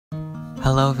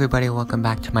Hello everybody, welcome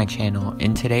back to my channel.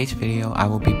 In today's video, I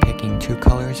will be picking two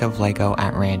colors of Lego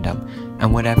at random,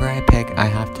 and whatever I pick, I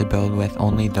have to build with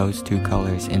only those two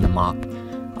colors in the mock.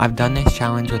 I've done this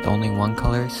challenge with only one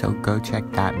color, so go check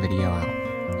that video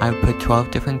out. I've put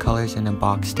 12 different colors in a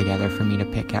box together for me to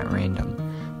pick at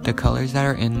random. The colors that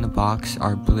are in the box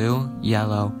are blue,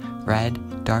 yellow,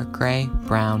 red, dark gray,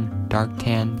 brown, dark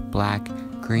tan, black,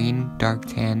 green, dark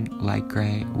tan, light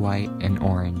gray, white, and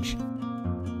orange.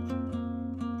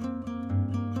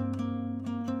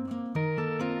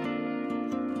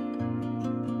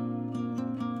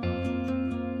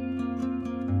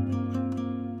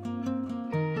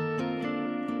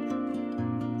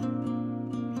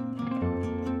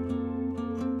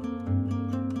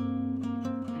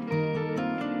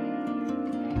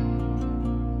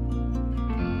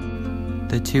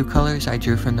 The two colors I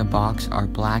drew from the box are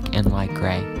black and light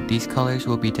gray. These colors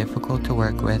will be difficult to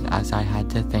work with as I had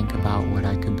to think about what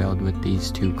I could build with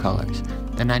these two colors.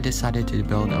 Then I decided to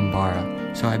build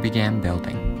Umbara, so I began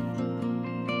building.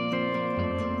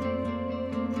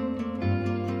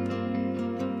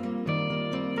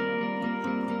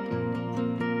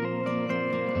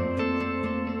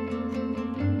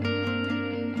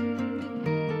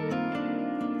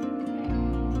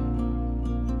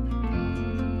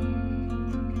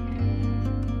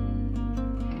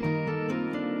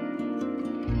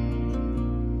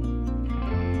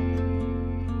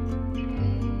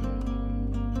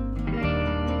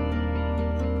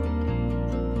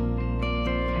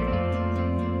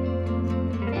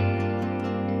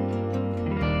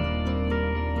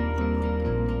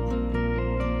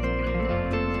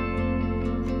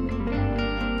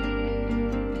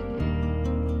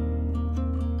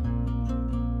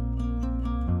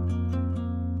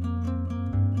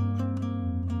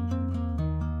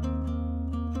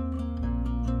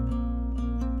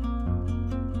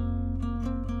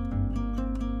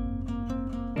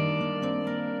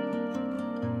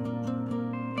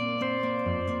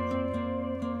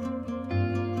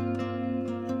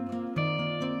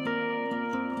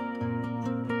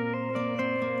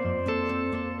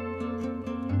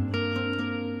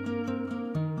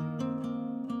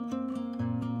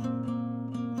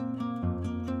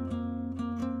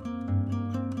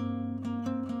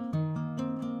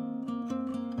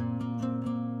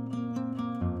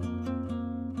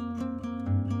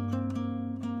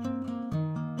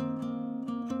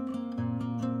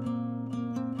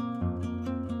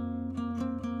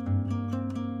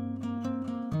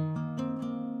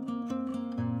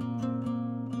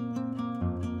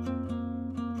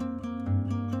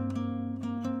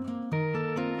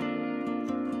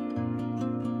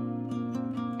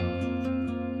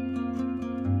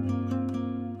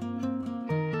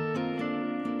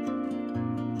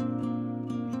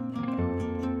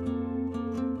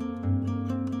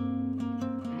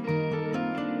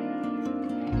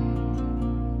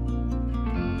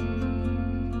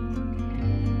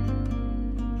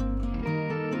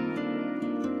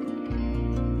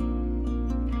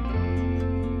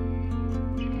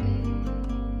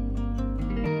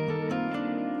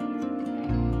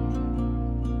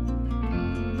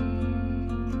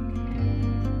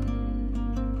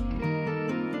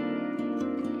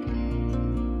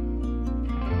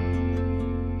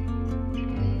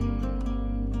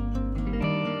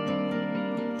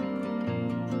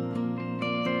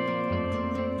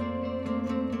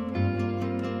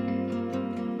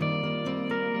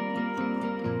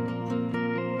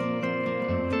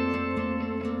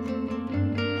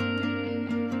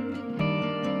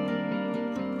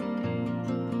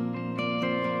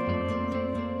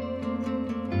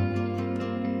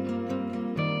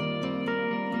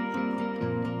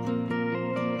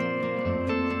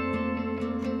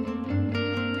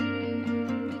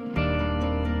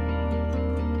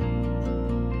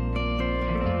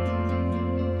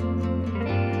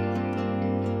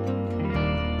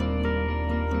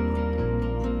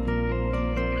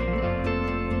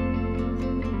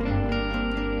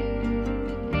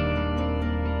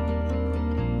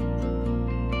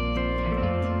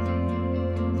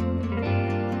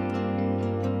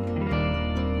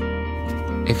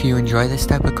 If you enjoy this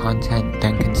type of content,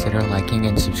 then consider liking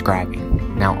and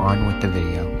subscribing. Now on with the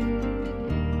video.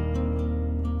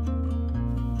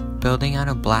 Building out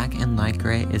of black and light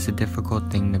gray is a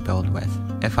difficult thing to build with.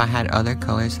 If I had other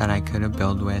colors that I could have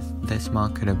built with, this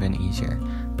mock could have been easier.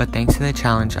 But thanks to the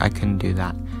challenge, I couldn't do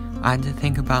that. I had to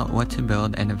think about what to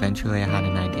build, and eventually I had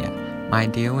an idea. My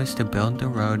idea was to build the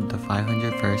road the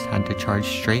 501st had to charge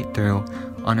straight through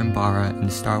on Umbara in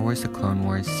Star Wars The Clone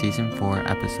Wars Season 4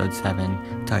 Episode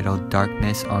 7 titled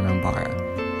Darkness on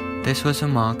Umbara. This was a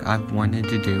mock I've wanted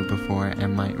to do before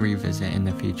and might revisit in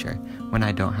the future, when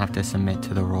I don't have to submit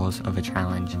to the rules of a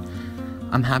challenge.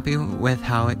 I'm happy with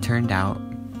how it turned out,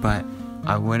 but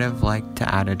I would have liked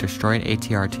to add a destroyed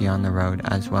ATRT on the road,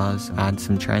 as well as add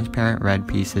some transparent red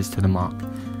pieces to the mock.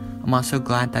 I'm also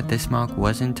glad that this mock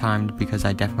wasn't timed because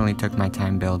I definitely took my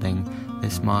time building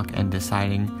this mock and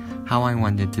deciding how I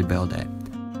wanted to build it.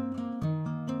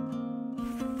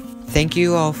 Thank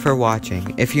you all for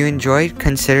watching. If you enjoyed,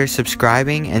 consider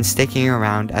subscribing and sticking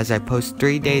around as I post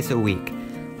 3 days a week,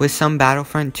 with some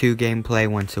Battlefront 2 gameplay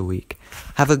once a week.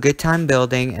 Have a good time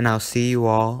building, and I'll see you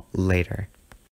all later.